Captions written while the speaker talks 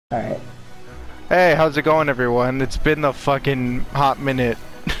Alright. Hey, how's it going, everyone? It's been a fucking hot minute.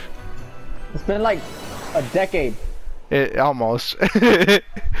 It's been like a decade. It almost.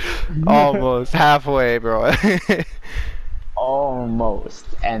 Almost halfway, bro. Almost.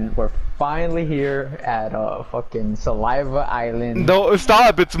 And we're finally here at fucking Saliva Island. No,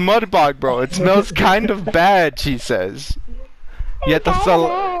 stop! It's Mudbog, bro. It smells kind of bad, she says. Yet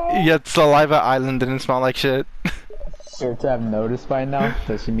Saliva Island didn't smell like shit. Sure to have noticed by now.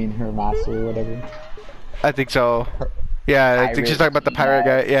 Does she mean her master or whatever? I think so. Yeah, I think she's talking about the pirate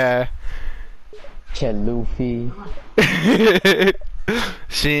guy. Yeah. Luffy.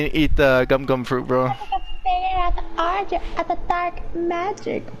 She didn't eat the gum fruit, bro. At the dark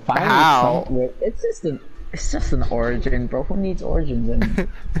magic. Finally, How? It's just an origin, bro. Who needs origins in?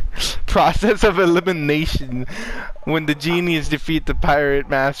 Process of elimination. When the genies defeat the pirate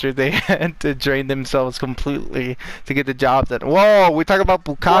master, they had to drain themselves completely to get the job done. Whoa, we talk about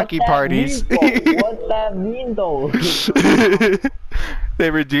bukkake parties. What that mean though?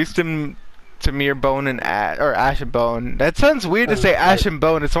 They reduced him to mere bone and ash, or ash and bone. That sounds weird to say ash and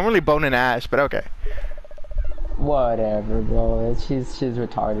bone. It's normally bone and ash, but okay. Whatever, bro. She's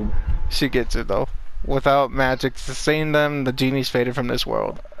retarded. She gets it though. Without magic to sustain them, the genies faded from this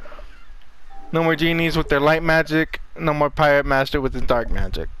world. No more genies with their light magic. No more pirate master with his dark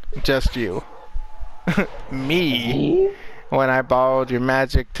magic. Just you. Me? When I borrowed your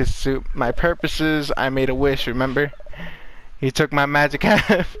magic to suit my purposes, I made a wish, remember? You took my magic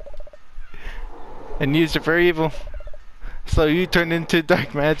half and used it for evil. So you turned into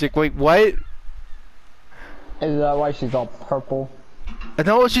dark magic. Wait, what? Is that why she's all purple?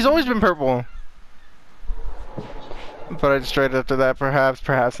 No, she's always been purple. But I destroyed after that,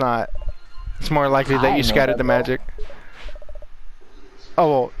 perhaps not. It's more likely that you scattered the magic. Oh,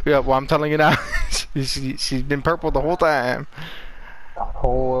 well, yeah, well, I'm telling you now. she's been purple the whole time. The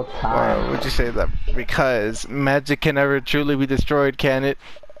whole time. Or would you say that? Because magic can never truly be destroyed, can it?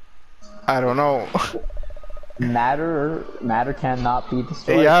 I don't know. Matter cannot be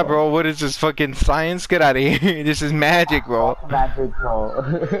destroyed. Yeah, bro, what is this fucking science? Get out of here. This is magic, bro. Magic,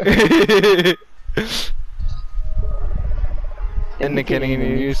 bro. Indicating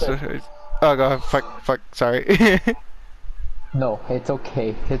you use. Oh, go ahead. Fuck, sorry. No, it's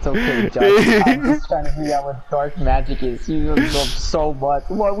okay. It's okay, Judge. I'm just trying to figure out what dark magic is. You know so much.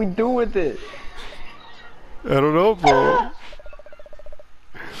 What we do with it? I don't know, bro.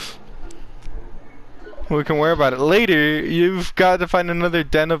 We can worry about it later. You've got to find another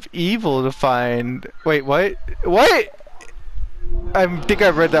den of evil to find. Wait, what? What? I think I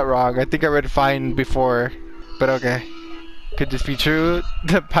read that wrong. I think I read find before, but okay. Could this be true?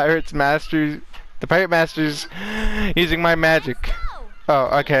 The pirate masters using my magic.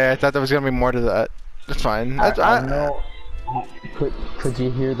 Oh, okay. I thought there was gonna be more to that. That's fine. I know. Could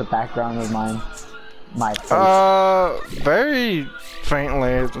you hear the background of my face? Very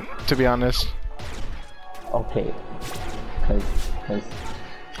faintly, to be honest. Okay. Cause.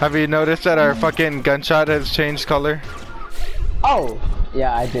 Have you noticed that our fucking gunshot has changed color? Oh,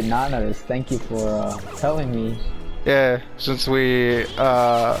 yeah. I did not notice. Thank you for telling me. Yeah, since we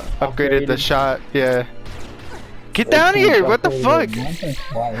upgraded the shot, yeah. Get down here! What the fuck?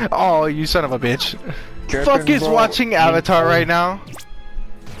 Oh, you son of a bitch. Fuck is watching Avatar right now?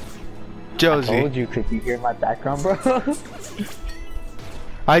 Josie. I told you, could you hear my background, bro?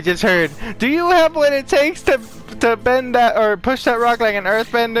 I just heard, do you have what it takes to bend that or push that rock like an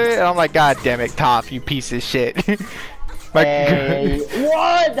earthbender? And I'm like, god damn it, Toph, you piece of shit. Hey,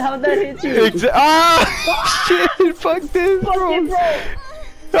 what? How'd that hit you? Ah, shit! Fuck this, bro.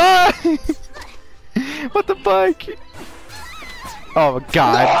 Ah, what the fuck? Oh my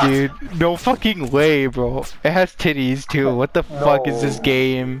god, dude! No fucking way, bro. It has titties too. What the fuck is this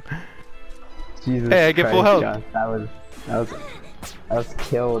game? Jesus hey, I get full health. Josh, that was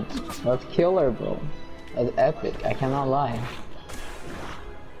killed. That was killer, bro. That's epic. I cannot lie.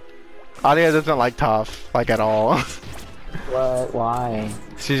 Adia doesn't like Toph, like at all. What? Why?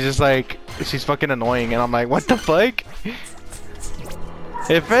 She's just like, she's fucking annoying, and I'm like, what the fuck?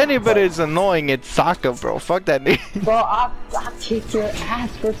 If anybody's annoying, it's Sokka, bro. Fuck that name. Bro, I'll kick your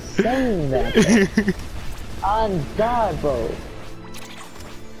ass for saying that. On God, bro.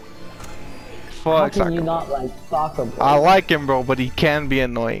 Fuck How can Sokka. you not like Sokka, bro? I like him, bro, but he can be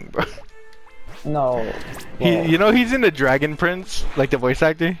annoying, bro. No. You know he's in the Dragon Prince, like the voice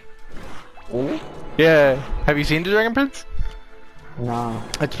actor. Really? Yeah. Have you seen the Dragon Prince? No.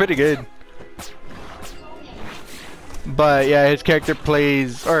 It's pretty good. But yeah, his character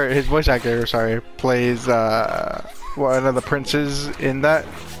plays, or his voice actor, sorry, plays one of the princes in that.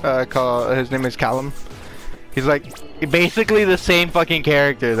 His name is Callum. He's like basically the same fucking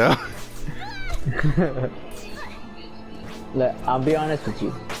character though. Look, I'll be honest with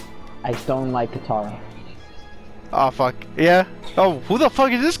you. I don't like Katara. Oh fuck. Yeah. Oh, who the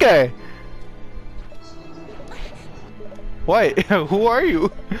fuck is this guy? What? Who are you?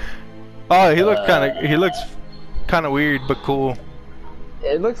 Oh, he looks kind of weird but cool.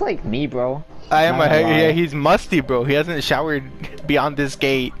 It looks like me, bro. Yeah, he's musty, bro. He hasn't showered beyond this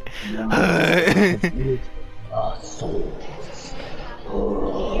gate. Souls.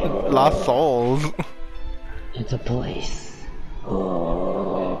 Lost souls. It's a place.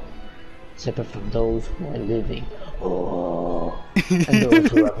 Separate from those who are living. And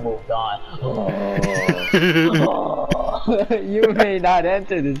those who have moved on. You may not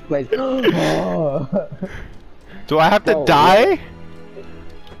enter this place. Do I have to die?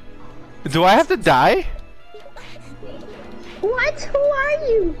 Do I have to die? What? Who are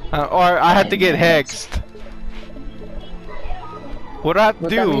you? Or I have to get hexed. What do I have to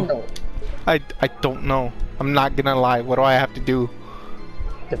do? I don't know. I'm not gonna lie. What do I have to do?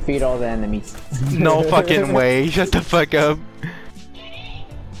 Defeat all the enemies. No fucking way. Shut the fuck up.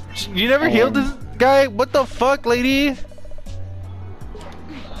 You never healed this guy? What the fuck, lady?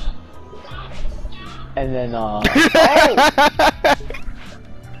 And then, oh!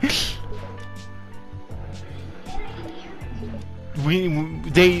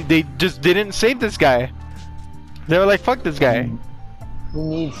 They just didn't save this guy. They were like, fuck this guy.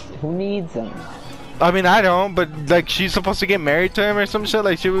 Who needs him? I mean, I don't, but like she's supposed to get married to him or some shit.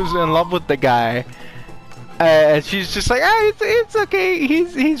 Like she was in love with the guy, and she's just like, ah, it's okay.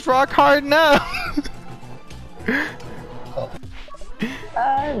 He's rock hard now.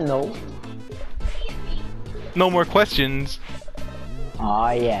 No. No more questions. Oh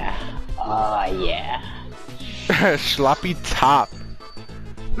yeah. Oh yeah. Sloppy top.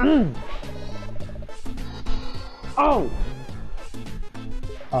 Oh.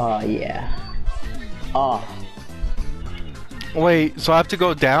 Oh yeah. Oh. Wait, so I have to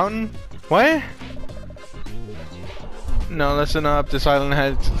go down? What? No, listen up. This island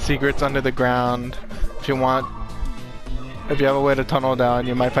has secrets under the ground. If you have a way to tunnel down,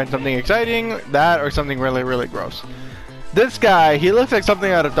 you might find something exciting, that or something really, really gross. This guy, he looks like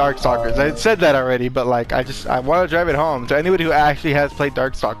something out of Darkstalkers. I said that already, but like, I want to drive it home. To anybody who actually has played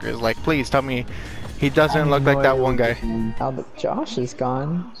Darkstalkers, like, please tell me he doesn't look like that one guy. Now that Josh is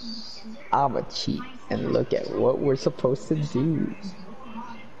gone, I'ma cheat and look at what we're supposed to do.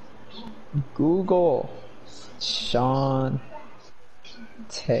 Google Shantae.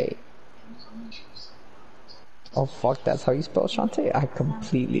 Oh fuck, that's how you spell Shantae? I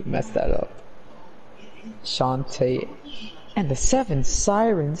completely messed that up. Shantae and the 7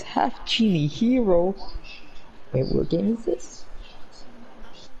 Sirens half genie hero. Wait, what game is this?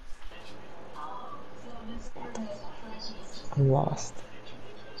 I'm lost.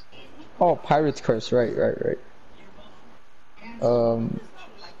 Oh, Pirate's Curse, right.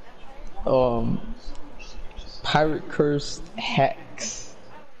 Pirate Curse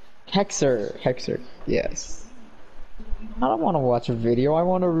Hexer, yes. I don't want to watch a video, I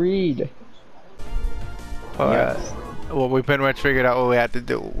want to read. Yes. Well, we pretty much figured out what we had to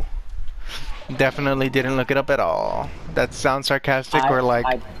do. Definitely didn't look it up at all. That sounds sarcastic or like...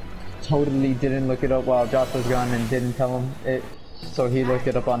 I totally didn't look it up while Josh was gone and didn't tell him it, so he looked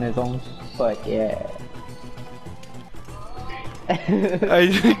it up on his own, but yeah. I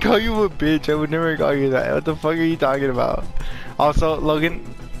didn't call you a bitch, I would never call you that. What the fuck are you talking about? Also,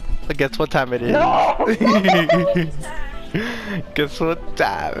 Logan, guess what time it is? No! Guess what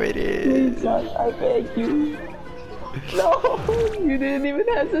time it is? Please, Josh, I beg you. No, you didn't even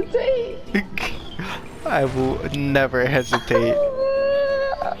hesitate. I will never hesitate.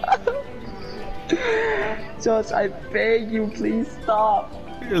 Josh, I beg you, please stop.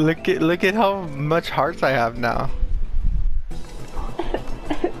 Look at how much hearts I have now.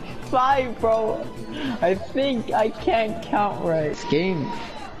 5, bro. I think I can't count right.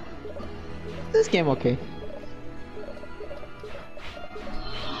 This game okay.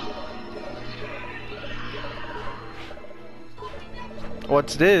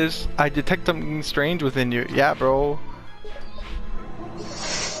 What's this? I detect something strange within you. Yeah, bro.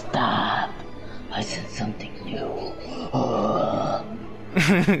 Stop. I said something new.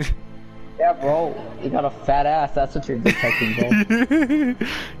 Yeah, bro. You got a fat ass. That's what you're detecting, bro.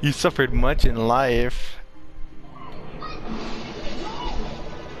 You suffered much in life.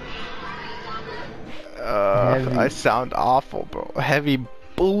 I sound awful, bro. Heavy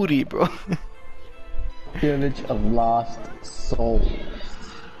booty, bro. Village of Lost Souls.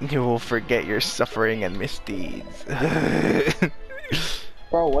 You will forget your suffering and misdeeds.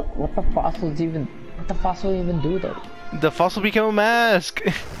 Bro, what the fossils even What the fossil even do though? The fossil became a mask.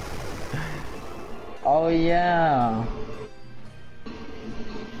 Oh yeah.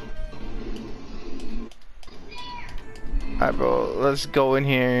 Alright, bro. Let's go in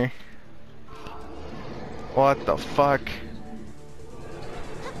here. What the fuck?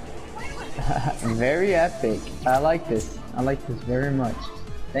 Very epic. I like this. I like this very much.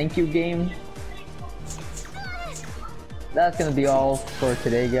 Thank you, game. That's gonna be all for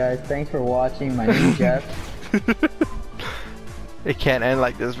today, guys. Thanks for watching. My name is Jeff. It can't end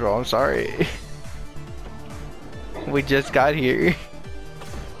like this, bro. I'm sorry. We just got here.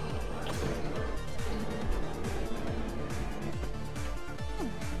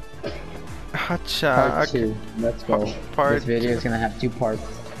 Hacha. Part 2. Let's go. This video is gonna have 2 parts.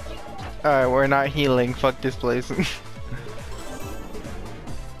 Alright, we're not healing. Fuck this place.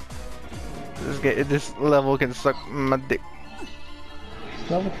 This level can suck my dick.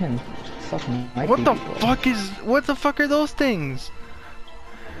 This level can suck my What dick, the bro. fuck is? What the fuck are those things?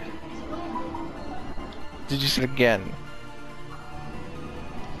 Did you see it again?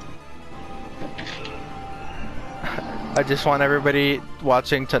 I just want everybody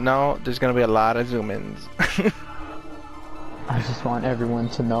watching to know there's gonna be a lot of zoom-ins. I just want everyone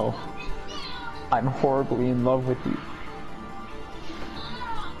to know I'm horribly in love with you.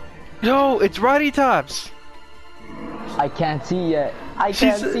 Yo, it's Roddy Tops. I can't see yet. I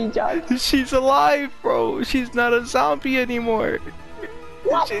can't see, Josh. She's alive, bro. She's not a zombie anymore.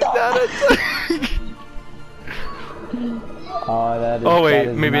 What She's the? not a. Oh, that is. Oh wait, that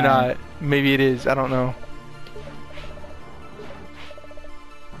is maybe nice. not. Maybe it is. I don't know.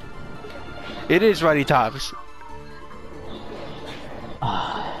 It is Roddy Tops.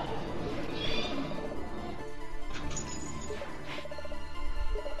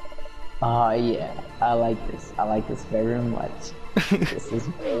 Oh yeah, I like this. I like this very much. This is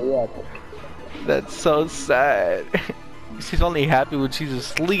very epic. That's so sad. She's only happy when she's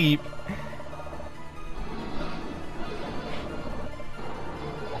asleep.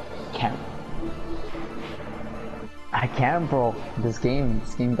 I can't, bro. This game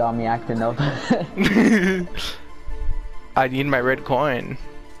got me acting up. I need my red coin.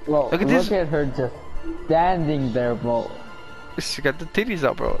 Bro, Look at this. Look at her just standing there, bro. She got the titties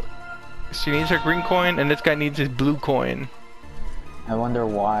out, bro. She needs her green coin, and this guy needs his blue coin. I wonder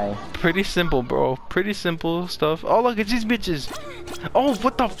why. Pretty simple, bro. Pretty simple stuff. Oh, look, it's these bitches. Oh,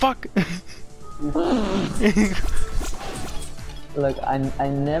 what the fuck? Look, I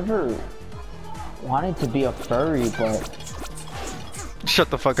never wanted to be a furry, but... Shut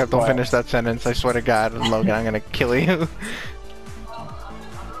the fuck up. Don't finish that sentence. I swear to God, Logan, I'm gonna kill you.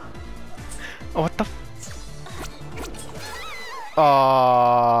 Oh, what the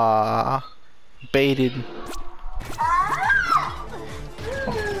baited.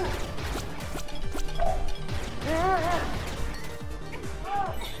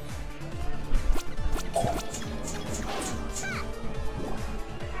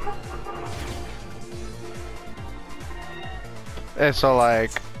 And so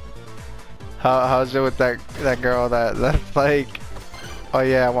like, how's it with that girl that's like, oh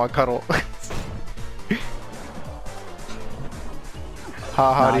yeah, I want cuddle.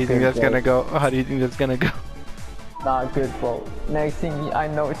 How do you think that's gonna go? How do you think that's gonna go? Not good, bro. Next thing I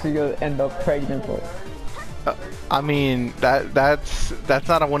know, she's gonna end up pregnant, bro. I mean, that's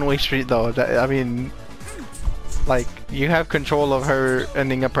not a one-way street though. I mean, like, you have control of her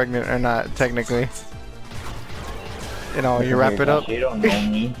ending up pregnant or not, technically. You know, you wrap it up. You don't know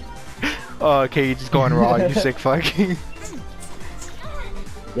me. Oh, okay, you just going raw, you sick fuck.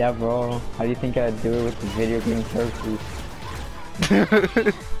 Yeah, bro. How do you think I'd do it with the video game characters?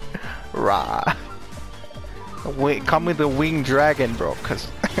 Raw. Wait, call me the winged dragon, bro, cause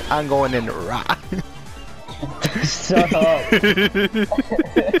I'm going in raw. Shut up.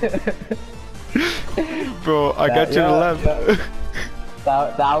 Bro, I got you to the left.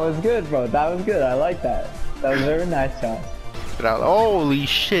 That was good, bro. That was good. I like that. That was a very nice shot. Holy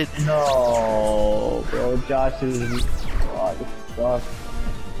shit. No, bro. Josh is... Oh, this sucks.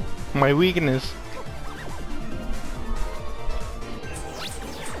 My weakness.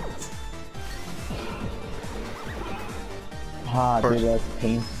 Ah, dude, that's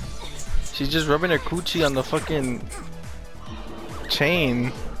pain. She's just rubbing her coochie on the fucking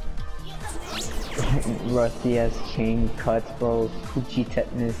chain. Rusty ass chain cuts, bro. Coochie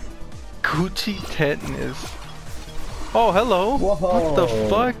tetanus. Coochie tetanus. Oh, hello. Whoa. What the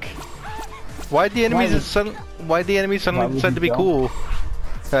fuck? Why'd the enemies why'd the enemies suddenly decide to be cool?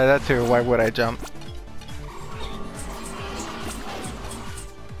 That too. Why would I jump?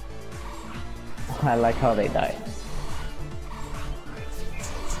 I like how they die.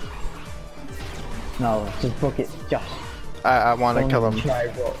 No, just book it, Josh. I want to Don't kill him. try,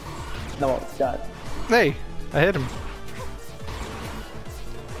 bro. No, Josh. Hey, I hit him.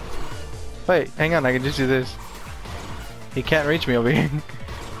 Wait, hang on, I can just do this. He can't reach me over here.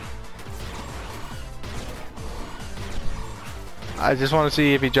 I just want to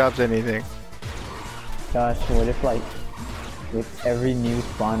see if he drops anything. Josh, what if like with every new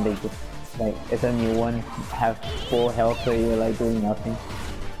spawn they just like it's a new one have full health so you're like doing nothing?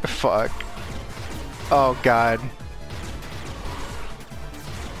 Fuck. Oh god.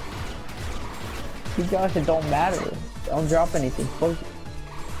 See, Josh, it don't matter. Don't drop anything. Fuck it.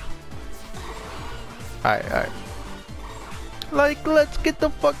 Alright. Like, let's get the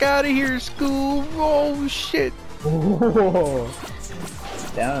fuck out of here, school. Oh shit. Whoa.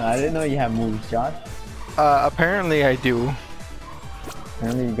 Damn, I didn't know you had moves, Josh. Apparently I do.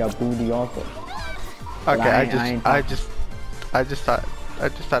 Apparently you got booty also. Okay, I just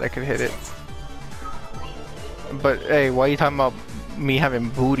thought I could hit it. But hey, why are you talking about me having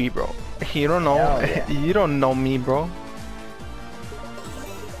booty, bro? You don't know. Yeah. You don't know me, bro.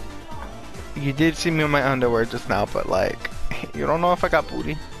 You did see me in my underwear just now, but like, you don't know if I got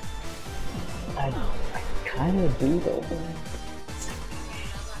booty. I kind of do though.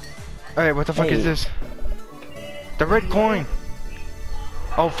 Alright, what the fuck is this? The red coin!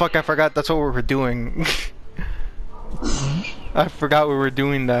 Oh fuck, I forgot that's what we were doing. I forgot we were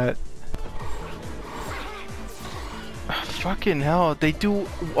doing that. Fucking hell, they do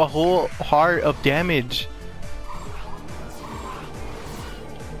a whole heart of damage.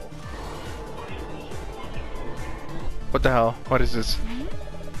 What the hell? What is this?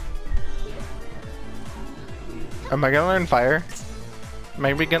 Am I gonna learn fire? Am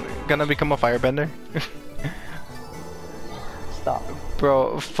I gonna become a firebender? Stop.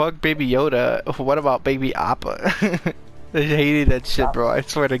 Bro, fuck Baby Yoda. What about Baby Appa? I hated that shit, bro. I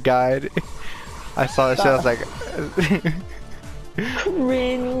swear to God. I saw that shit, I was like...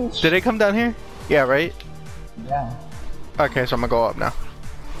 Cringe. Did it come down here? Yeah, right? Yeah. Okay, so I'm gonna go up now.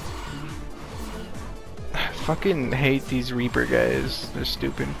 I fucking hate these Reaper guys. They're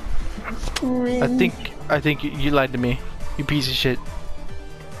stupid. Cringe. I think you lied to me. You piece of shit.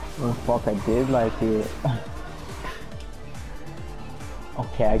 Oh fuck, I did lie to you.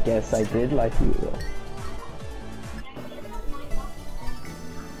 Okay, I guess I did lie to you though.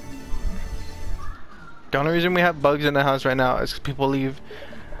 The only reason we have bugs in the house right now is 'cause people leave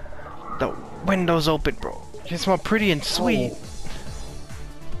the windows open, bro. You smell pretty and sweet.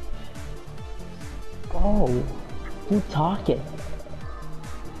 Oh, who talking?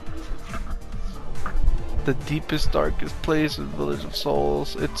 The deepest, darkest place is the Village of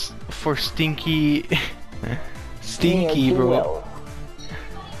Souls. It's for stinky, stinky, Yeah, bro. well.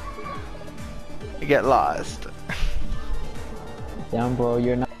 You get lost. Damn, bro,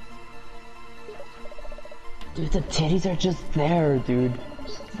 you're not. Dude, the titties are just there, dude.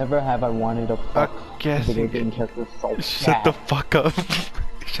 Never have I wanted a fuck video game character so Shut the fuck up.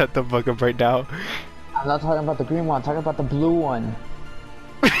 Shut the fuck up right now. I'm not talking about the green one, I'm talking about the blue one.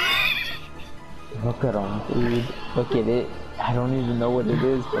 Look at him, dude. Look at it. I don't even know what it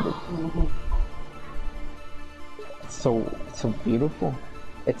is, but it's so beautiful.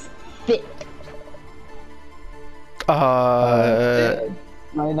 It's thick. I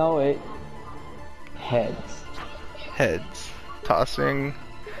know it. Heads. Tossing.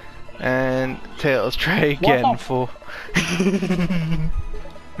 And tails. Try again, fool.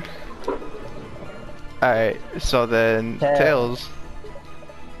 Alright, so then tails.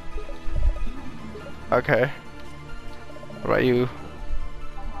 Okay. What about you?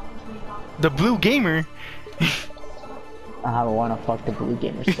 The blue gamer? I wanna fuck the blue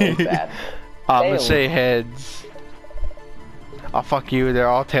gamer so bad. I'm gonna say heads. Oh fuck you, they're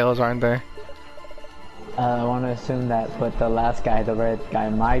all tails, aren't they? I wanna assume that, but the last guy, the red guy,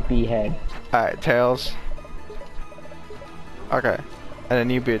 might be head. Alright, tails. Okay. And then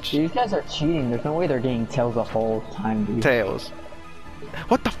you bitch. These guys are cheating, there's no way they're getting tails the whole time, dude. Tails.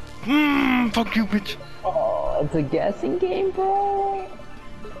 What the fuck you, bitch. Oh, it's a guessing game, bro.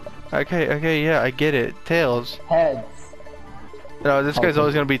 Okay, yeah, I get it. Tails. Heads. No, this guy's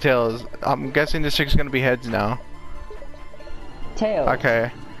always gonna be tails. I'm guessing this chick's gonna be heads now. Tails. Okay.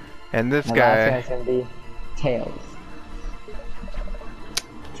 And this The guy. last guy's gonna be tails.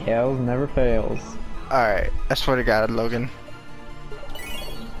 Tails never fails. Alright, I swear to God, Logan.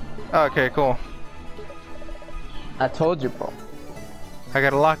 Okay, cool. I told you, bro. I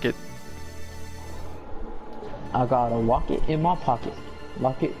gotta lock it. I gotta lock it in my pocket.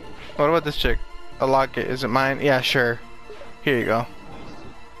 Lock it. What about this chick? A lock it. Is it mine? Yeah, sure. Here you go.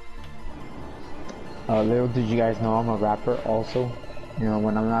 Little did you guys know I'm a rapper also. You know,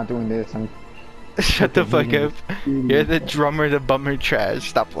 when I'm not doing this, I'm Shut the fuck up. You're the drummer, the bummer trash.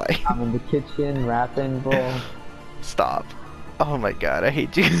 Stop playing. I'm in the kitchen rapping, bro. Stop. Oh my god, I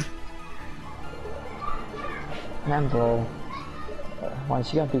hate you. Man, bro. Why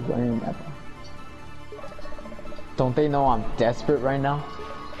she gotta be wearing that, bro? Don't they know I'm desperate right now?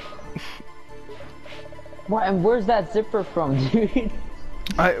 What? And where's that zipper from, dude?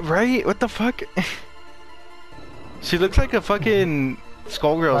 Right? What the fuck? She looks like a fucking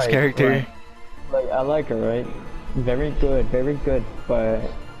Skullgirls character. Right. Like, I like her, right? Very good, but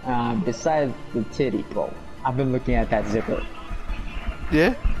besides the titty, bro, I've been looking at that zipper.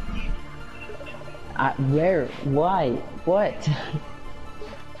 Yeah? Where? Why? What?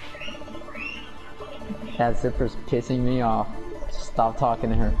 That zipper's pissing me off. Stop talking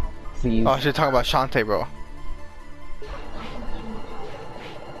to her, please. Oh, I should talk about Shantae, bro.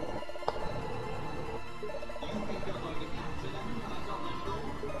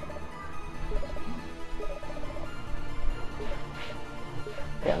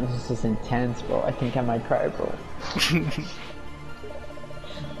 Yeah, this is intense, bro. I think I might cry, bro.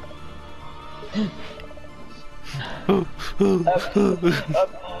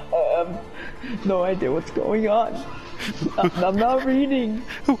 No idea what's going on. I'm not reading.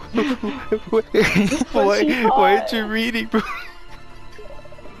 Why aren't you reading, bro?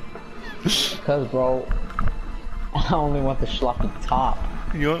 Cause, bro, I only want the schlocky top.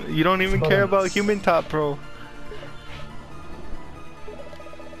 You don't even care about human top, bro.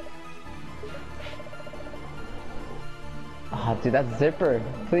 Ah, dude, that zipper.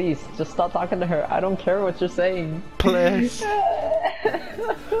 Please, just stop talking to her. I don't care what you're saying. Please.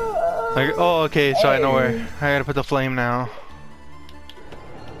 Like, oh, okay, so hey. I know where. I gotta put the flame now.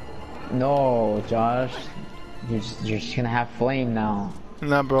 No, Josh. You're just gonna have flame now.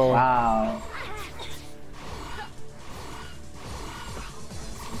 Nah, bro. Wow.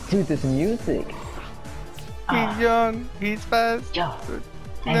 Dude, this music. He's young, he's fast. Yo.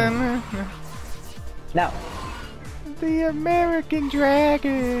 Now. The American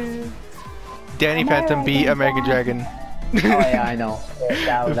Dragon. Danny Phantom beat American Dragon. Oh yeah, I know.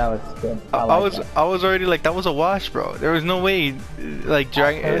 That was good. I was already like, that was a wash, bro. There was no way, like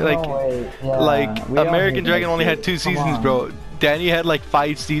Dragon, like American Dragon only had 2 seasons, bro. Danny had like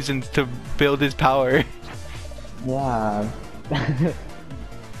 5 seasons to build his power. Yeah.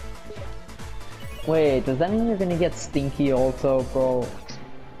 Wait, does that mean you're gonna get Stinky also, bro?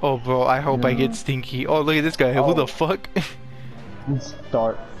 Oh, bro, I hope I get Stinky. Oh, look at this guy. Who the fuck?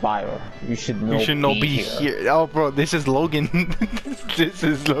 Start fire. You should know. You should not be here. Oh, bro, this is Logan. This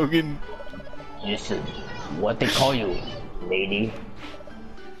is Logan. This is what they call you, lady.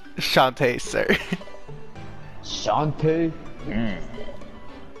 Shantae, sir. Shantae?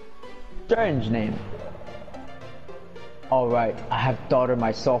 Strange name. Alright, I have daughter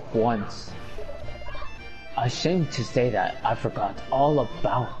myself once. Ashamed to say that I forgot all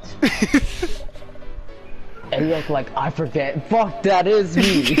about. It looked like I forget. Fuck, that is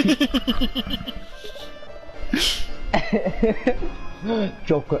me.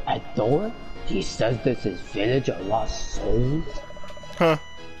 Joker at door? He says this is village of lost souls? Huh.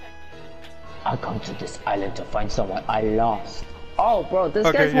 I come to this island to find someone I lost. Oh, bro, this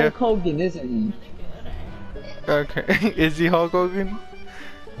guy's Hulk Hogan, isn't he? Okay, is he Hulk Hogan?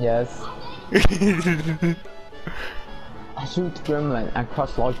 Yes. I shoot Gremlin and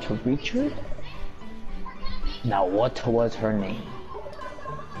cross log to reach her? Now what was her name?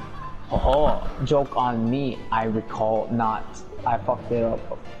 Oh, joke on me, I recall not. I fucked it up,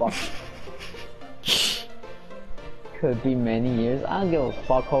 but fuck. Could be many years. I don't give a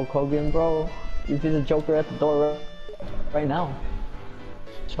fuck, Hulk Hogan, bro. If there's a Joker at the door right now.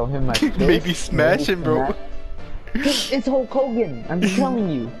 Show him my face. Maybe smash him, bro. It's Hulk Hogan, I'm telling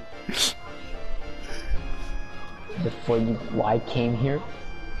you. Before I came here,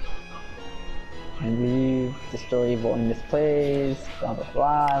 and leave, destroy evil in this place, blah blah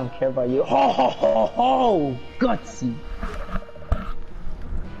blah, I don't care about you. Ho ho ho ho! Gutsy!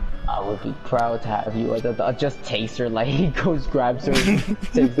 I would be proud to have you as a just takes her, like he goes grabs her,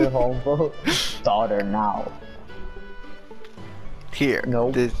 takes her home, bro. Daughter now. Here,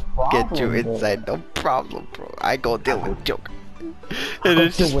 no this problem, get you inside, bro. no problem, bro. I go deal with Joker. And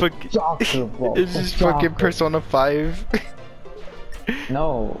it's just fucking, it's just fucking Persona 5.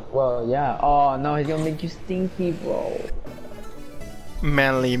 No, well, yeah. Oh no, he's gonna make you stinky, bro.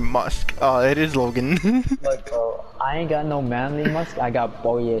 Manly Musk. Oh, it is Logan. Look, bro, I ain't got no manly musk. I got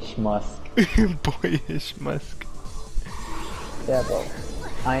boyish musk. Boyish Musk. Yeah, bro.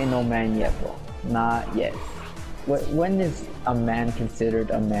 I ain't no man yet, bro. Not yet. When is a man considered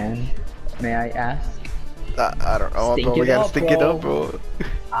a man? May I ask? I don't know, bro. We gotta stick it up, bro.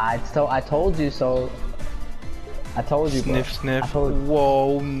 I told you so. I told you, bro. Sniff, sniff. I told you.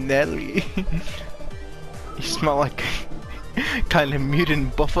 Whoa, Nelly. You smell like kind of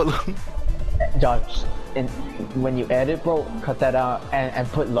mutant buffalo. Josh, and when you edit, bro, cut that out and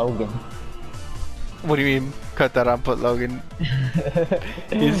put Logan. What do you mean? Cut that out, put Logan.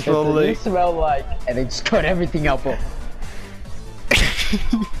 You smell You like. smell like, and then just cut everything out, bro.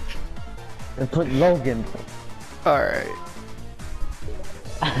 And put Logan. Alright.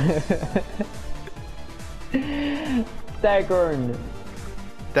 Dagron.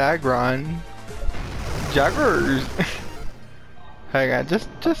 Dagron. Jaggers. Hang on, just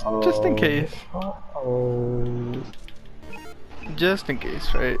in case. Oh. Just in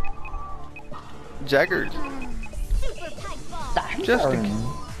case, right? Jaggers. Just in case.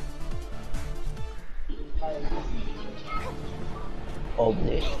 Oh,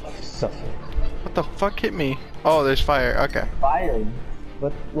 man. Suffer. What the fuck hit me? Oh, there's fire. Okay. Fire?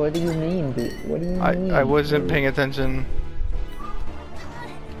 What do you mean, dude? What do you mean? I wasn't paying attention.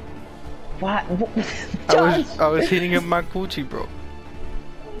 What? I was heating up my coochie, bro.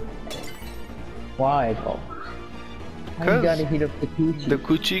 Why, bro? How you gotta heat up the coochie? The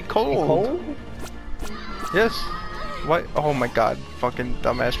coochie cold. Cold? Yes. What? Oh my god. Fucking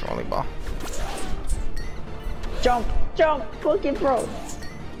dumbass volleyball. Jump! Jump! Book it, bro!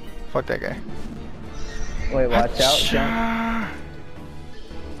 Fuck that guy. Wait, watch out, jump.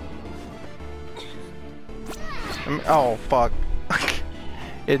 Oh, fuck.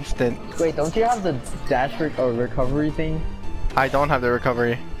 Instant. Wait, don't you have the dash or recovery thing? I don't have the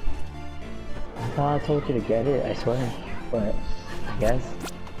recovery. I thought I told you to get it, I swear. But, I guess.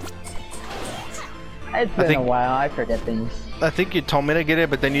 It's been a while, I forget things. I think you told me to get it,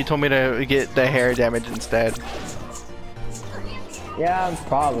 but then you told me to get the hair damage instead. Yeah,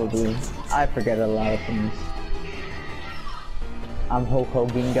 probably. I forget a lot of things. I'm Hulk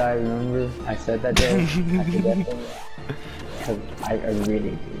Hogan guy, remember? I said that day. I forget things. Because I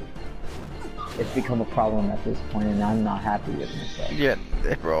really do. It's become a problem at this point and I'm not happy with myself. Yeah,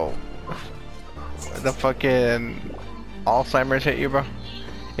 bro. The fucking Alzheimer's hit you, bro.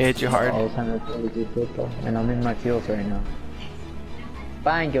 It hit you hard. Alzheimer's really good, bro. And I'm in my feels right now.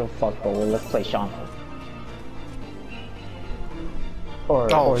 But I ain't give a fuck, bro. Let's play Shantae. Or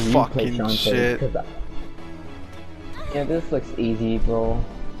you play fucking Shantae, shit. Yeah, this looks easy, bro.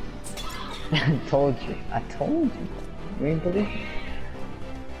 I told you. You ain't believe me?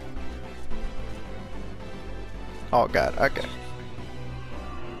 Oh god, okay.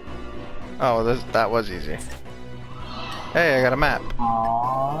 Oh, that was easy. Hey, I got a map.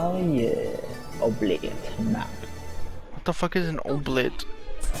 Oh yeah. Oblit map. What the fuck is an oblit?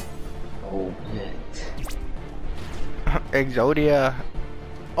 Oblit. Exodia.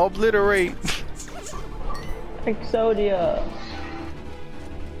 Obliterate. Exodia.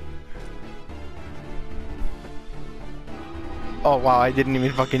 Oh wow, I didn't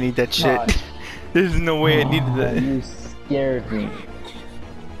even fucking need that shit. God. There's no way I needed that. You scared me.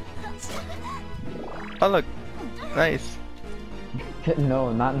 Oh look, nice.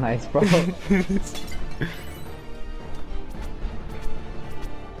 No, not nice, bro.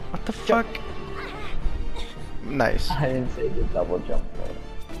 What the fuck? Nice. I didn't say the double jump, bro.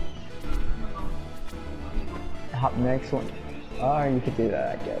 Hop next one. Oh, you could do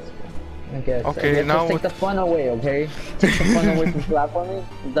that, I guess. Bro. I guess. Okay, now just take the fun away, okay? Take the fun away from platforming.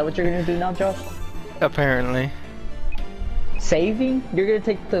 Is that what you're gonna do now, Josh? Apparently. Saving? You're gonna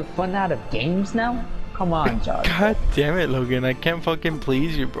take the fun out of games now? Come on, Josh. God damn it, Logan. I can't fucking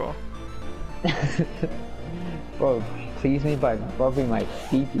please you, bro. Bro, please me by rubbing my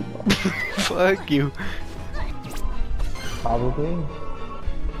feet, bro. Fuck you. Probably.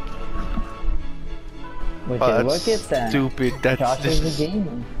 Would Oh, you look at that? Stupid. Josh is a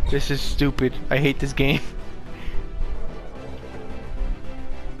gamer. This is stupid. I hate this game.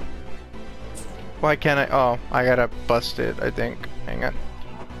 Why can't I? Oh, I gotta bust it, I think. Hang on.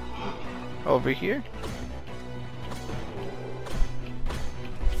 Over here?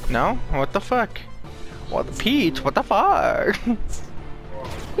 No? What the fuck? What? Peach, what the fuck?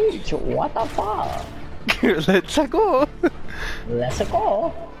 Peach, what the fuck? Let's go. Let's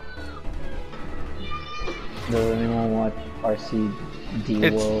go. Does anyone watch RCD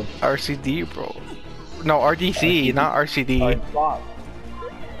It's World? RCD, bro. No, RDC, not RCD. Fuck.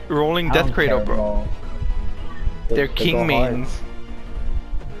 Rolling Death Cradle, bro. They're king mains.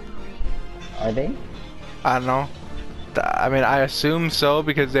 Are they? I don't know. I mean, I assume so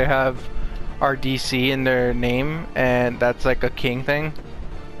because they have RDC in their name, and that's like a king thing.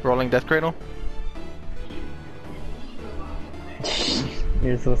 Rolling Death Cradle.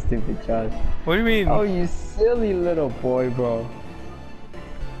 You're so stupid, Josh. What do you mean? Oh, you silly little boy, bro.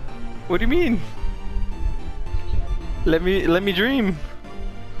 What do you mean? Let me dream.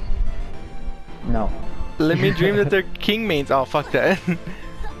 No. Let me dream that they're king mains. Oh fuck that.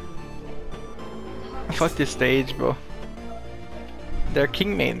 Fuck this stage, bro. They're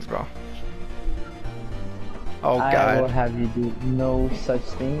king mains, bro. Oh god. I will have you do no such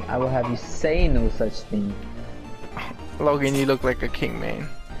thing. I will have you say no such thing. Logan, you look like a king main.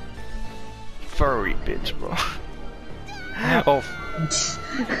 Furry bitch, bro. Oh.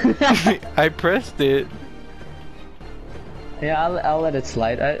 I pressed it. Yeah, I'll let it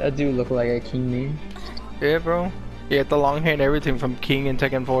slide. I do look like a king main. Yeah, bro. You had the long hair and everything from King in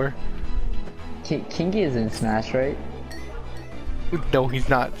Tekken 4. Kingy is in Smash, right? No, he's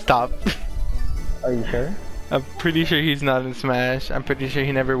not. Stop. Are you sure? I'm pretty sure he's not in Smash. I'm pretty sure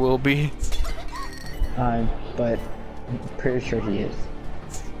he never will be. But I'm pretty sure he is.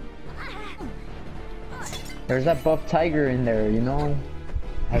 There's that buff tiger in there, you know?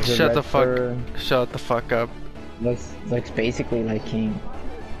 Shut the fuck up. Looks basically like King.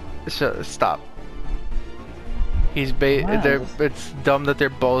 Stop. He's it's dumb that they're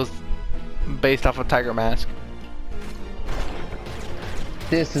both based off a tiger mask.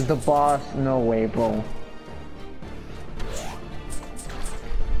 This is the boss? No way, bro.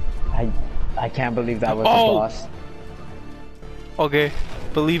 I can't believe that was the boss. Okay,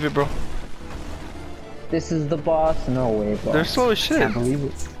 believe it, bro. This is the boss? No way, bro. They're slow as shit. Can't believe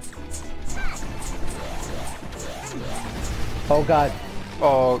it. Oh god.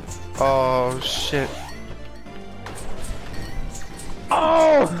 Oh shit.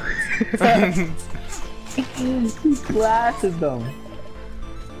 Oh! He blasted them.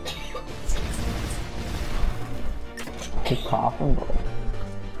 He's coughing, bro.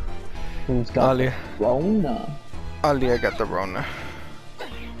 Who's got the Rona? Ali, I got the Rona.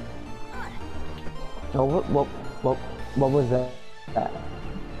 Oh, what was that?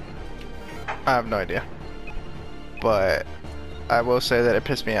 I have no idea. But I will say that it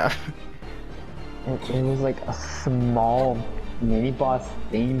pissed me off. It was like a small mini boss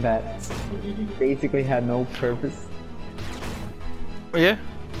thing that basically had no purpose. Yeah?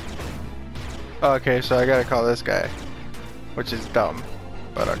 Okay, so I gotta call this guy. Which is dumb.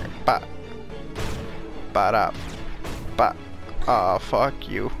 But okay. Ba. Ba-da. Ba. Aw, fuck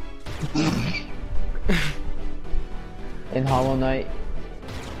you. In Hollow Knight,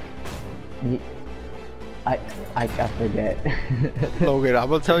 I forget. Logan, I'm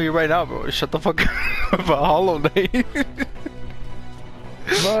gonna tell you right now, bro. Shut the fuck up about Hollow Knight.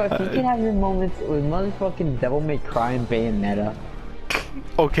 Bro, if you can have your moments with motherfucking Devil May Cry and Bayonetta.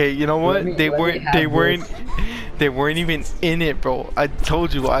 Okay, you know what? They weren't even in it, bro. I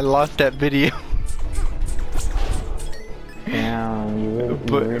told you I lost that video. Damn, you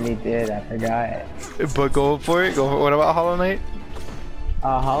really did. I forgot. But go for it. What about Hollow Knight?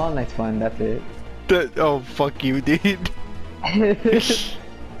 Hollow Knight's fun. That's it. Oh, fuck you, dude.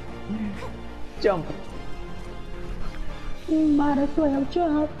 Jump. Might as well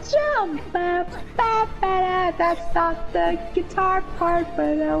jump. That's not the guitar part,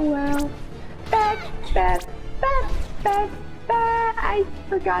 but oh well. I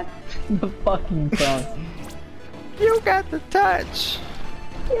forgot the fucking song. You got the touch.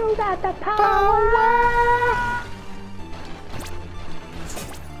 You got the power.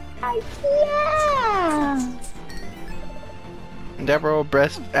 Yeah. Devereaux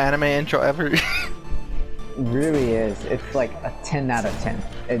best anime intro ever. It really is. It's like a 10 out of 10.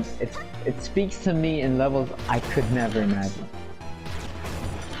 It speaks to me in levels I could never imagine.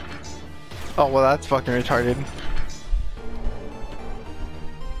 Oh well, that's fucking retarded.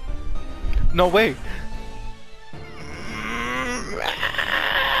 No way.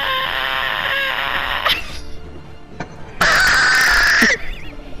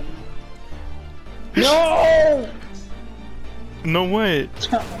 No! No way.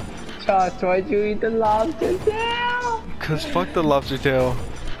 Josh, why'd you eat the lobster tail? Cause fuck the lobster tail.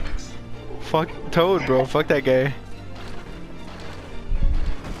 Fuck Toad, bro. Fuck that guy.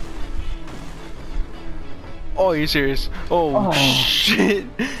 Oh, you serious? Oh, shit.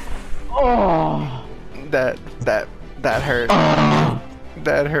 Oh. That hurt.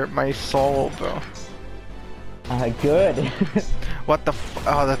 That hurt my soul, bro. Good. What the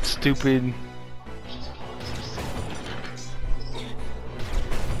oh, that's stupid.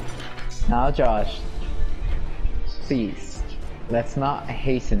 Now, Josh, please, let's not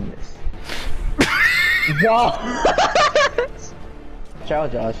hasten this. Ciao,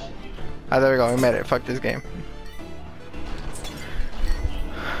 Josh. Ah, there we go. We made it. Fuck this game.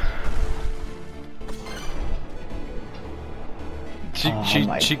 She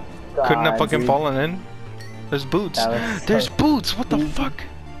couldn't have fucking fallen in. There's boots. There's boots. What the fuck?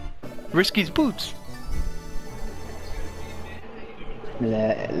 Risky's boots.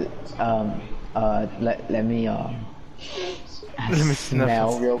 Let me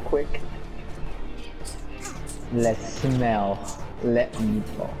smell real quick. Let's smell. Let me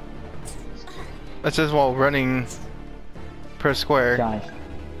go. It says while running per square. Josh,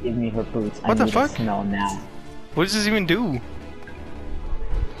 give me her boots. What the fuck? Smell now. What does this even do?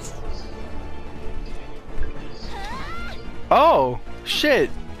 Oh shit!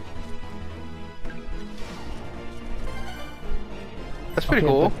 That's pretty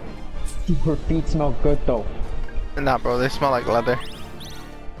cool. Her feet smell good though. Nah, bro, they smell like leather.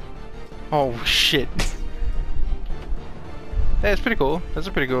 Oh shit! Yeah, it's pretty cool. That's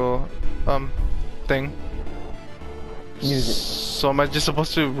a pretty cool thing. Use it. So am I just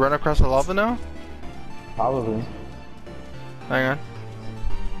supposed to run across the lava now? Probably. Hang on.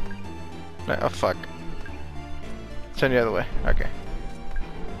 Oh fuck. Turn the other way. Okay.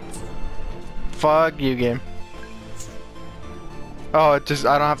 Fuck you, game. Oh, it just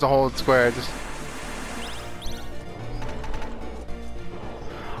I don't have to hold square. I just.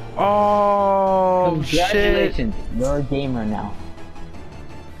 Oh Congratulations, shit! you're a gamer now.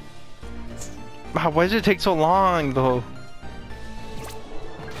 Why does it take so long though?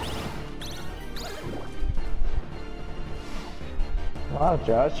 Wow,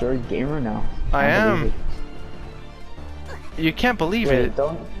 Josh, you're a gamer now. I am. You can't believe Wait, it.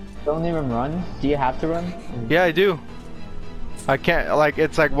 Don't even run. Do you have to run? Yeah, I do. I can't, like,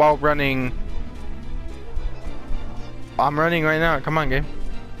 it's like while running. I'm running right now. Come on, game.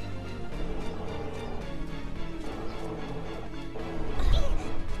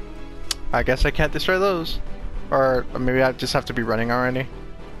 I guess I can't destroy those. Or maybe I just have to be running already.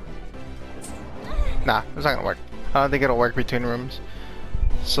 Nah, it's not gonna work. I don't think it'll work between rooms.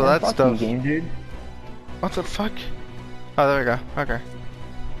 So that's stuff. Game, dude. What the fuck? Oh, there we go. Okay.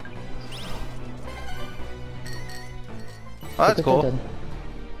 Oh, that's cool.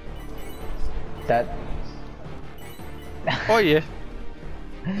 That. Oh yeah.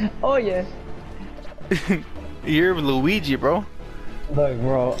 Oh yeah. You're Luigi, bro. Look,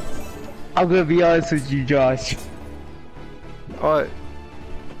 bro. I'm gonna be honest with you, Josh. What?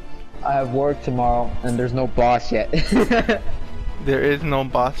 I have work tomorrow, and there's no boss yet. There is no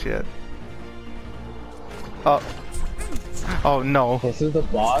boss yet. Oh. Oh no. This is the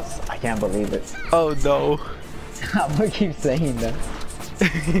boss? I can't believe it. Oh no. I'm gonna keep saying that.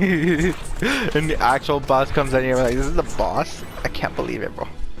 And the actual boss comes in and you're like, this is the boss? I can't believe it, bro.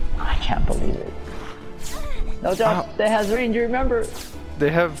 I can't believe it. No, Josh, that has range, remember? They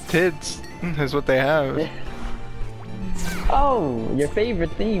have tits, is what they have. Oh, your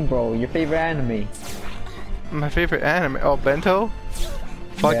favorite theme, bro. Your favorite anime. My favorite anime? Oh, Bento?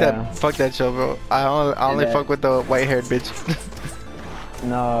 Fuck Yeah. fuck that show, bro. I only fuck with the white-haired bitch.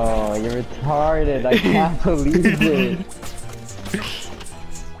 No, you're retarded. I can't believe it.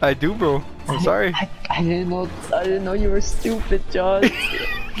 I do, bro. I'm sorry. I didn't know you were stupid, Josh.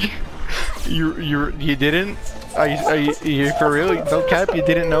 You didn't? Are you for real? No cap, you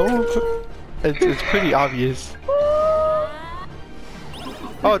didn't know? It's pretty obvious.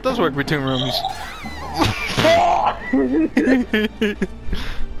 Oh, it does work between rooms.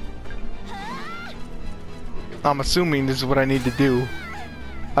 I'm assuming this is what I need to do.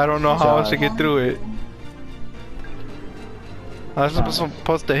 I don't know how else to get through it. I was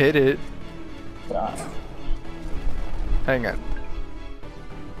supposed to hit it. Hang on.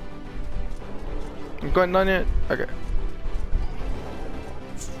 I'm going on it? Okay.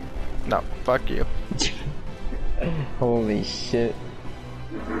 No, fuck you. Holy shit.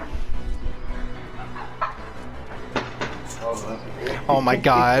 Oh my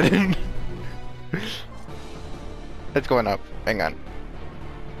god. It's going up. Hang on.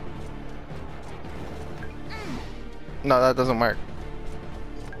 No, that doesn't work.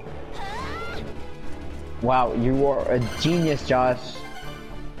 Wow, you are a genius, Josh.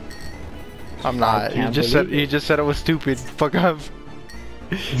 I'm not. You just said it was stupid. Fuck off.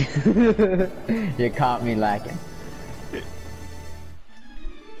 You caught me lacking.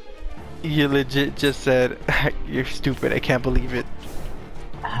 You legit just said you're stupid. I can't believe it.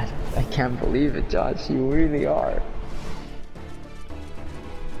 I can't believe it, Josh. You really are.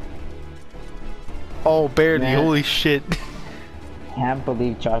 Oh, barely. Man. Holy shit. Can't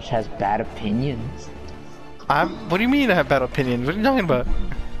believe Josh has bad opinions. What do you mean I have bad opinions? What are you talking about?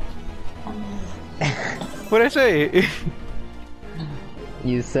 What'd I say?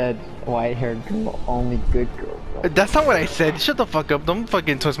 You said white-haired girl, only good girl. That's not what I said. Shut the fuck up. Don't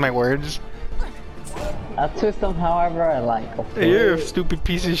fucking twist my words. I'll twist them however I like. Okay? You're a stupid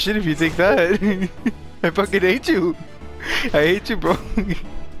piece of shit if you think that. I fucking hate you. I hate you, bro.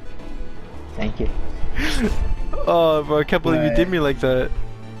 Thank you. Oh, bro, I can't believe you did me like that.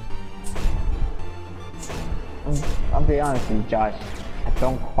 I'll be honest with you, Josh. I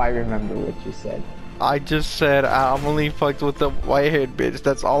don't quite remember what you said. I just said I'm only fucked with the white-haired bitch.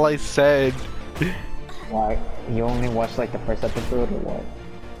 That's all I said. Why? You only watched like the first episode or what?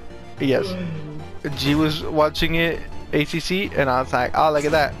 Yes. G was watching it, ACC, and I was like, oh, look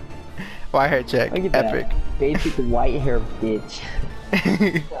at that. White-haired chick. Look at Epic. that. Basic white hair bitch.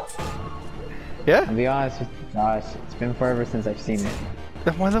 Yeah? I'll be honest with you, Josh. It's been forever since I've seen it.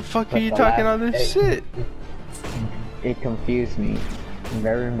 Then why the fuck are But you the talking last- all this shit? It confused me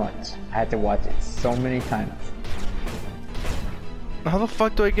very much. I had to watch it so many times. How the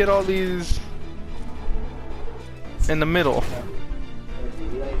fuck do I get all these in the middle?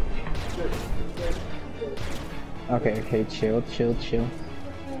 Okay, chill.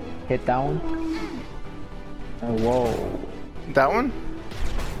 Hit that one. Oh, whoa. That one?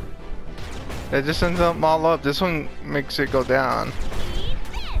 It just sends them all up. This one makes it go down.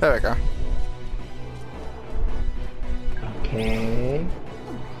 There we go. Okay.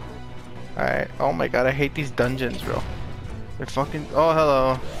 Alright. Oh my god, I hate these dungeons, bro. They're fucking. Oh,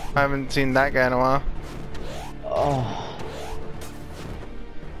 hello. I haven't seen that guy in a while. Oh.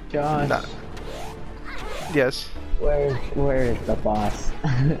 Josh. Nah. Yes. Where is the boss?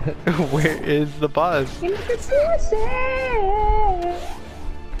 Where is the boss? You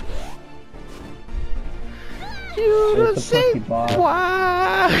You the say pussy boss?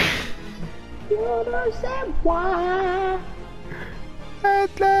 why? You don't say why?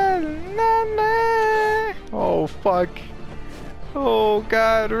 Oh fuck. Oh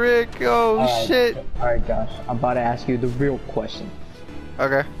god, Rick. Oh shit. Alright, Josh. I'm about to ask you the real question.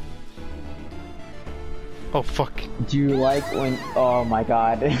 Okay. Oh fuck. Do you like when? Oh my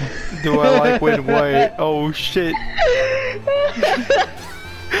god. Do I like when what? Oh shit.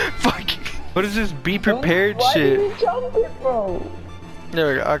 Fuck. What is this be prepared Why shit? did you jump it, bro? There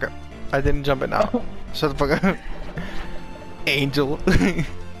we go. Okay. I didn't jump it now. Shut the fuck up. Angel.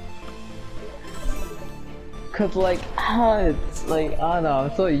 Cause like, it's like, I don't know,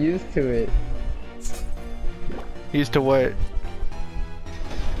 I'm so used to it. Used to what?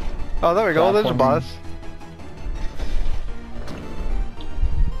 Oh, there we go. There's a boss.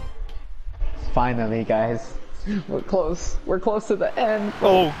 Finally, guys. We're close. We're close to the end.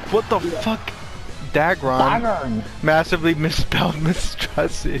 Oh, what the fuck? Dagron. Dagron. Massively misspelled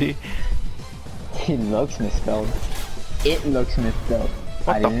monstrosity. He looks misspelled. It looks misspelled.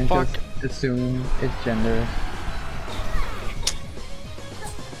 What I the didn't fuck? just assume its gender.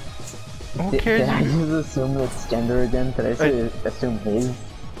 Who Did cares? I just assume its gender again? Did I say assume his?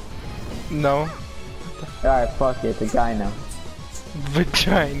 No. Alright, fuck it. The guy now.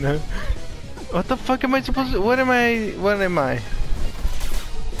 Vagina. What the fuck am I supposed to? What am I?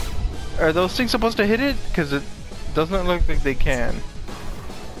 Are those things supposed to hit it? Because it doesn't look like they can.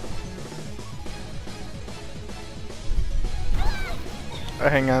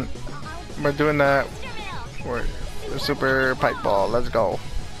 Hang on. We're doing that. We're super pipe ball. Let's go.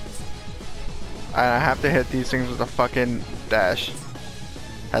 I have to hit these things with a fucking dash.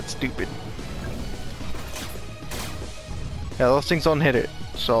 That's stupid. Yeah, those things don't hit it.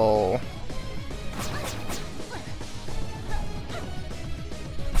 So.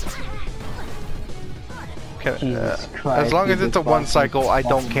 Okay, Jesus Christ, as long as it's a one cycle, I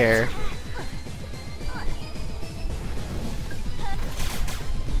don't care.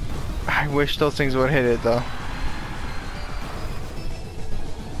 I wish those things would hit it though.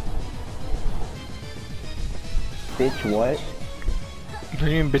 Bitch, what? What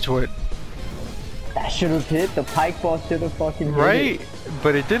do you mean, bitch? What? That should have hit. The pike ball should have fucking hit. Right, It.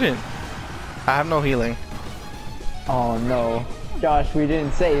 but it didn't. I have no healing. Oh no. Josh, we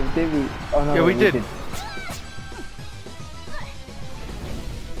didn't save, did we? Oh no, Yeah, we did.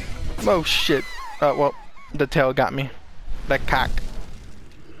 Oh shit. Well, the tail got me. That cock.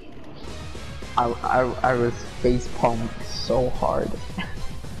 I was face pumped so hard.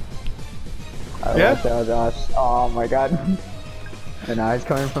 Yeah? Josh. Oh my god. And now he's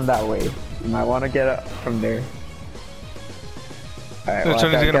coming from that way. You might want to get up from there. Alright, Which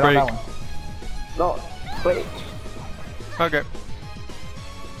one is he gonna break? No, wait. Okay.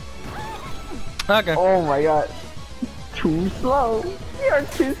 Okay. Oh my god. Too slow. You're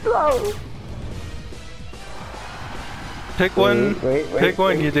too slow. Pick one. Wait, Pick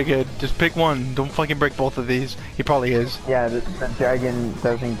one, you dickhead. Just pick one. Don't fucking break both of these. He probably is. Yeah, the dragon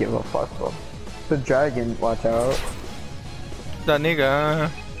doesn't give a fuck, bro. The dragon, watch out. The nigga.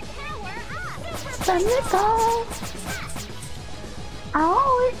 The nigga.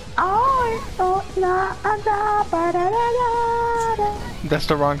 That's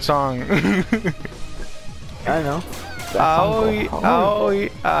the wrong song. I know. Aoi, aoi,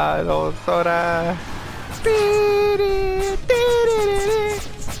 arosora.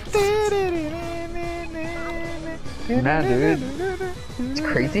 Man, dude, it's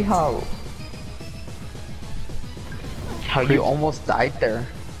crazy how you almost died there.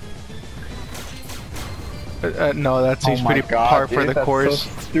 No, that seems pretty God, par dude, for the that's course. So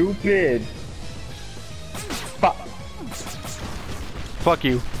stupid. Fuck. Fuck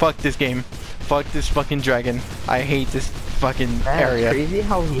you. Fuck this game. Fuck this fucking dragon. I hate this fucking area. It's crazy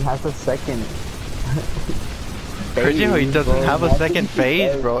how he has a second. Crazy how he doesn't bro. have a Imagine second if he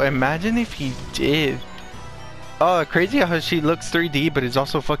phase, does. bro. Imagine if he did. Oh, crazy how she looks 3D, but it's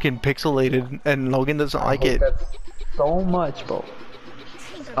also fucking pixelated, and Logan doesn't like it. That's so much, bro.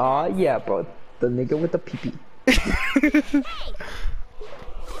 Aw, yeah, bro. The nigga with the pee-pee.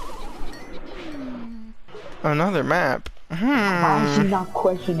 Another map. How is she not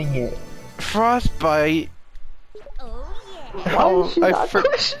questioning it? Frostbite. Why is she not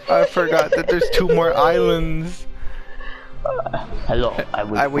questioning I forgot that there's 2 more islands. Hello,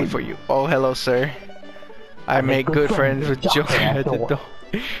 I wait for you. Oh, hello, sir. I make good friends with Joker at the door.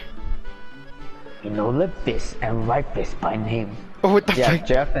 You know, lip this and right this by name. Oh, what the Yeah, fuck?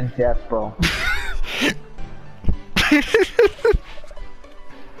 Jeff and Jeff, bro.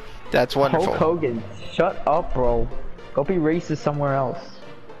 That's wonderful. Hulk Hogan, shut up, bro. Go be racist somewhere else.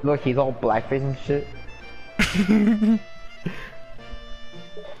 Look, he's all blackface and shit.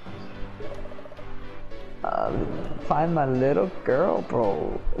 Find my little girl,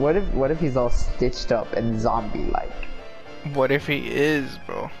 bro. What if he's all stitched up and zombie-like? What if he is,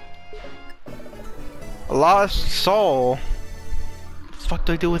 bro? A lost soul? What the fuck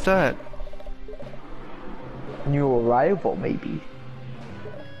do I do with that? New arrival, maybe.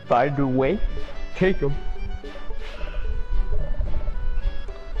 Find a way, take him.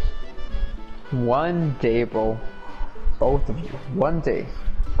 One day, bro. Both of you. One day.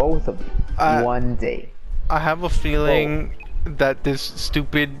 Both of you. One day. I have a feeling that this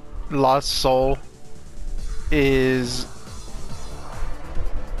stupid lost soul is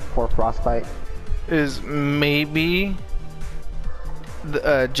For Frostbite. Maybe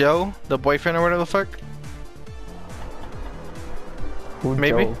the, Joe, the boyfriend or whatever the fuck. Who,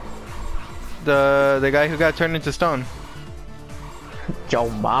 Maybe Joe? the guy who got turned into stone. Joe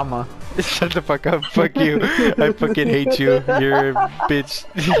Mama. Shut the fuck up, fuck you. I fucking hate you. You're a bitch.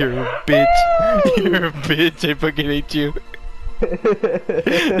 You're a bitch. You're a bitch. I fucking hate you.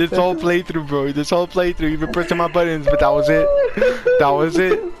 This whole playthrough, bro. This whole playthrough, you've been pressing my buttons, but that was it. That was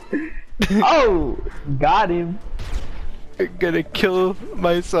it. Oh! Got him. I'm gonna kill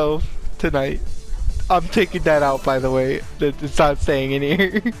myself tonight. I'm taking that out, by the way. It's not staying in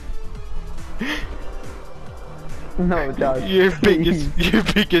here. No, dog. Your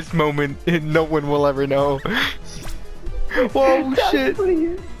biggest moment, and no one will ever know. Whoa, Dog, shit!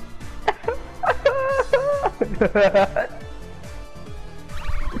 Please.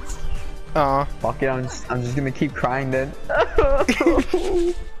 Aw. Fuck it, I'm just gonna keep crying then. Look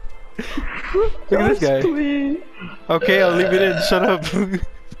at this guy. Please. Okay, I'll leave it in. Shut up.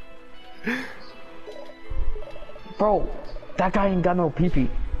 Bro, that guy ain't got no pee-pee.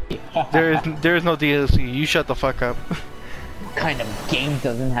 there is no DLC. You shut the fuck up. What kind of game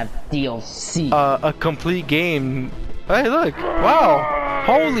doesn't have DLC? A complete game. Hey, look! Wow!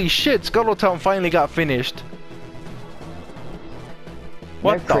 Holy shit! Scuttletown finally got finished.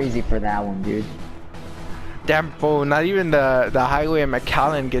 What You're the? crazy for that one, dude. Damn, bro! Not even the highway in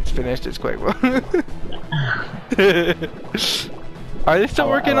McAllen gets finished this quick, bro. Are they still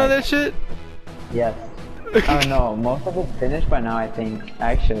working on that shit? Yes. Oh no, most of it's finished by now, I think.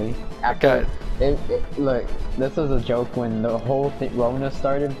 Actually, after look, this was a joke when the whole thing Rona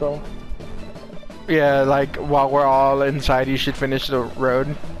started, bro. Yeah, like while we're all inside, you should finish the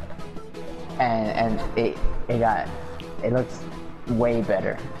road. And it looks way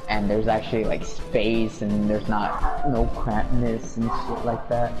better, and there's actually like space, and there's no crampness and shit like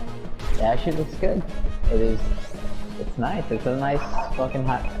that. It actually looks good. It's nice. It's a nice fucking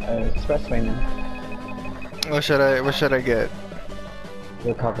expressway, man. What should I get?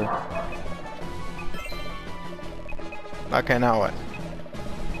 You're covered. Okay, now what?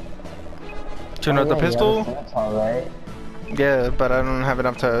 Tune out the yeah, pistol? That's alright. Yeah, but I don't have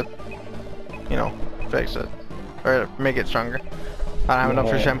enough to, you know, fix it. Or make it stronger. I don't have enough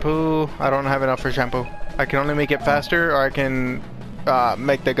for shampoo. I don't have enough for shampoo. I can only make it faster, or I can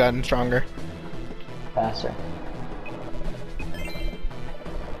make the gun stronger. Faster.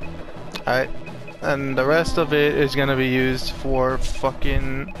 Alright. And the rest of it is gonna be used for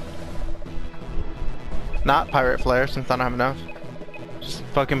fucking... not pirate flare, since I don't have enough. Just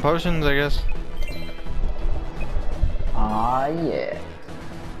fucking potions, I guess. Ah, yeah.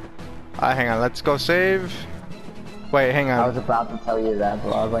 Alright, hang on, let's go save. Wait, hang on. I was about to tell you that,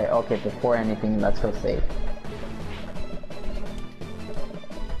 but I was like, okay, before anything, let's go save.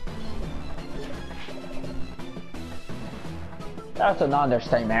 That's an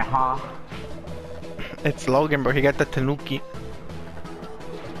understatement, huh? It's Logan, bro. He got the tanuki.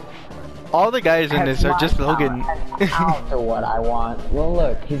 All the guys in this are just Logan. Out to what I want. Well,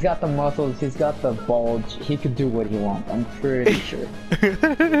 look, he's got the muscles, he's got the bulge. He could do what he wants. I'm pretty sure.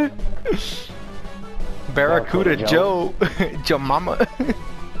 Barracuda Joe. Joe Mama.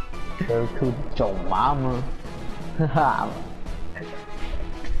 Barracuda Joe Mama.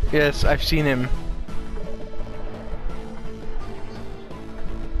 Yes, I've seen him.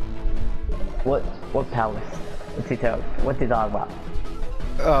 What palace? What's he talk? What's he talk about?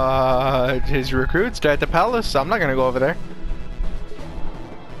 His recruits, they're at the palace. I'm not gonna go over there.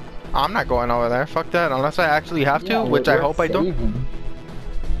 I'm not going over there. Fuck that. Unless I actually have to, which I hope I don't.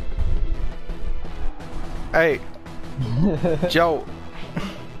 Hey, Joe.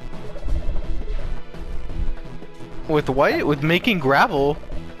 With what? With making gravel?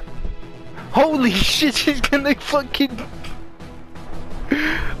 Holy shit, she's gonna fucking...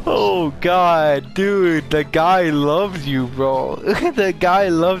 Oh god, dude, the guy loves you, bro. The guy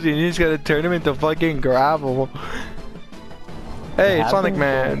loves you and he's gonna turn him into fucking gravel. Hey, Sonic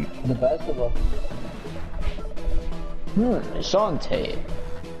Man. The best of us. Shantae.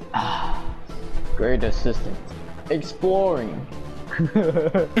 Great assistant. Exploring.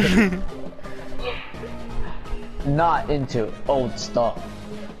 Not into old stuff.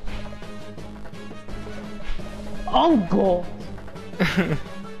 Uncle!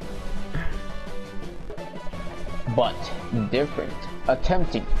 But different.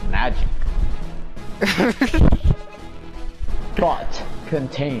 Attempting magic. But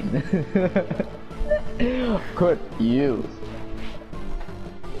contain. Could use.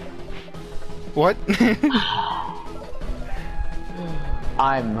 What?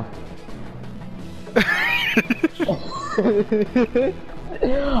 I'm.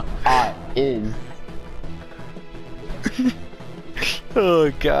 Is.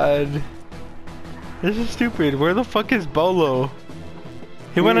 Oh god. This is stupid. Where the fuck is Bolo?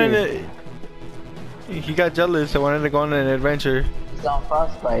 He went on a... He got jealous and wanted to go on an adventure. He's on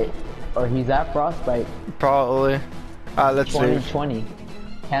Frostbite. Or he's at Frostbite. Probably. Let's see. 2020.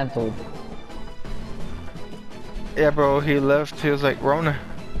 Cancelled. Yeah, bro, he left. He was like, Rona.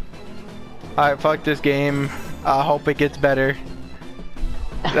 Alright, fuck this game. I hope it gets better.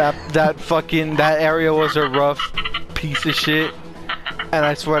 That fucking... That area was a rough piece of shit. And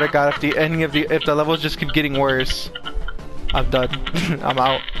I swear to God, if the levels just keep getting worse, I'm done. I'm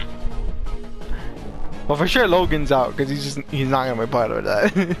out. Well, for sure Logan's out because he's not gonna be part of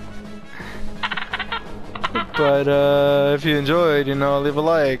that. But if you enjoyed, you know, leave a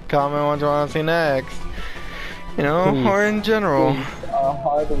like, comment what you want to see next. You know, please, or in general. Please, our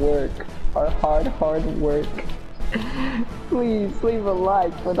hard work, our hard work. Please leave a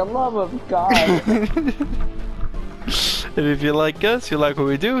like for the love of God. If you like us, you like what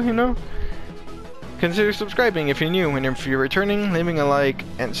we do, you know, consider subscribing if you're new, and if you're returning, leaving a like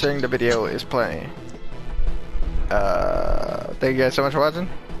and sharing the video is plenty. Thank you guys so much for watching.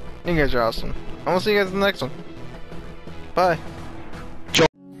 You guys are awesome. And we'll see you guys in the next one. Bye.